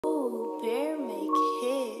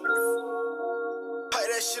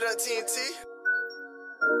it up, TNT.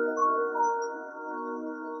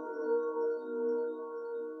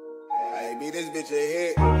 Hey, beat this bitch a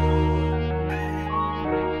hit.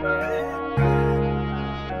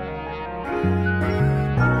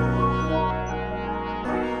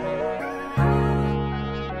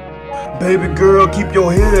 Baby girl, keep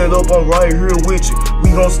your head up, I'm right here with you.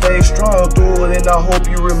 We gon' stay strong through it, and I hope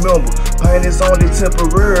you remember. Pain is only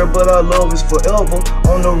temporary, but our love is forever.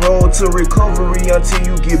 On the road to recovery until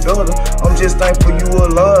you get better. I'm just thankful you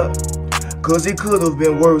alive, cause it could've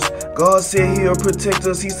been worse. God said he'll protect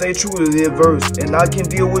us, he say true to that verse. And I can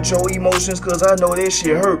deal with your emotions, cause I know that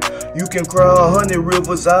shit hurt. You can cry 100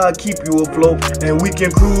 rivers, I'll keep you afloat. And we can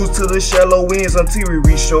cruise to the shallow ends until we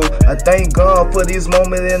reach shore. I thank God for this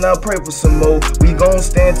moment and I pray for some more. We gon'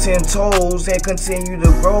 stand 10 toes and continue to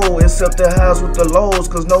grow. Accept the highs with the lows,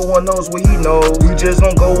 cause no one knows what he knows. We just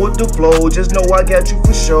gon' go with the flow, just know I got you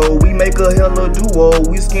for sure. We make a hella duo,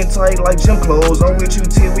 we skin tight like gym clothes. I'm with you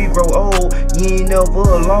till we grow old, you ain't never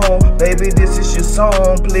alone. Baby, this is your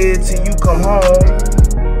song, play it till you come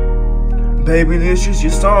home. Baby, this is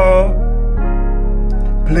your song,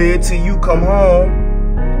 play it till you come home.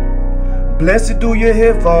 Bless it through your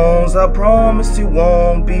headphones, I promise it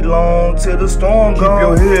won't be long till the storm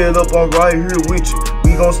gone. Keep your head up, I'm right here with you.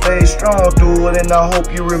 We gon' stay strong through it, and I hope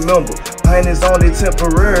you remember. Pain is only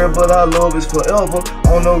temporary, but our love is forever.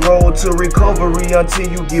 On the road to recovery until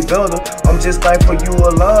you get better. I'm just thankful you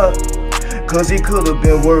alive, cause it could've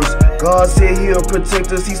been worse. God said he'll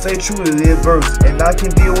protect us, he say true to that verse. And I can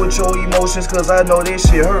deal with your emotions, cause I know that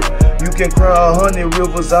shit hurt. You can cry 100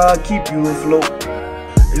 rivers, I'll keep you afloat.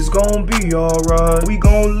 It's gon' be alright, we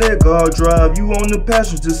gon' let God drive. You on the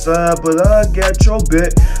passenger side, but I got your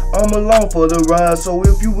back. I'm along for the ride, so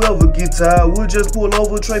if you ever get tired, we'll just pull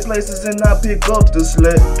over, trade places, and I pick up the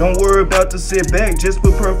slack. Don't worry about the setback, just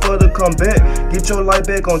prepare for the comeback. Get your life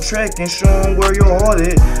back on track and show them where your heart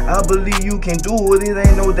at. I believe you can do it, it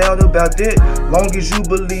ain't no doubt about that. Long as you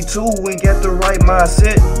believe too and got the right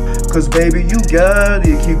mindset. Cause baby, you got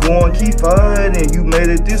it, keep going, keep fighting. You made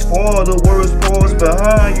it this far, the worst part's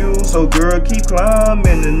behind you. So girl, keep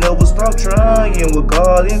climbing and never stop trying. With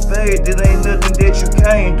God and faith, it ain't nothing that you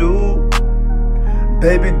can't do.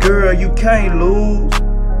 Baby girl, you can't lose.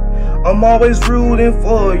 I'm always rooting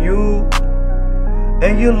for you,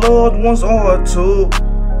 and your loved ones are too.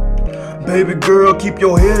 Baby girl, keep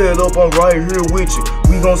your head up, I'm right here with you.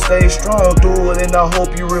 We gon' stay strong through it, and I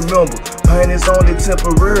hope you remember. Pain is only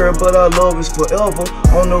temporary, but our love is forever.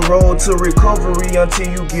 On the road to recovery until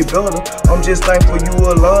you get better. I'm just thankful you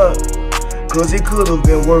alive, cause it could've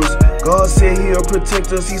been worse. God said he'll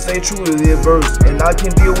protect us, he say true to that verse. And I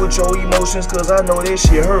can deal with your emotions, cause I know that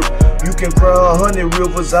shit hurt. You can cry 100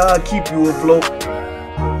 rivers, I'll keep you afloat.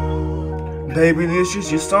 Baby, this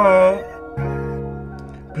is your song,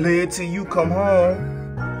 play it till you come home.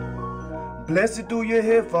 Bless it through your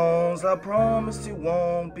headphones, I promise it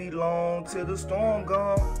won't be long till the storm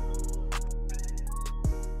gone.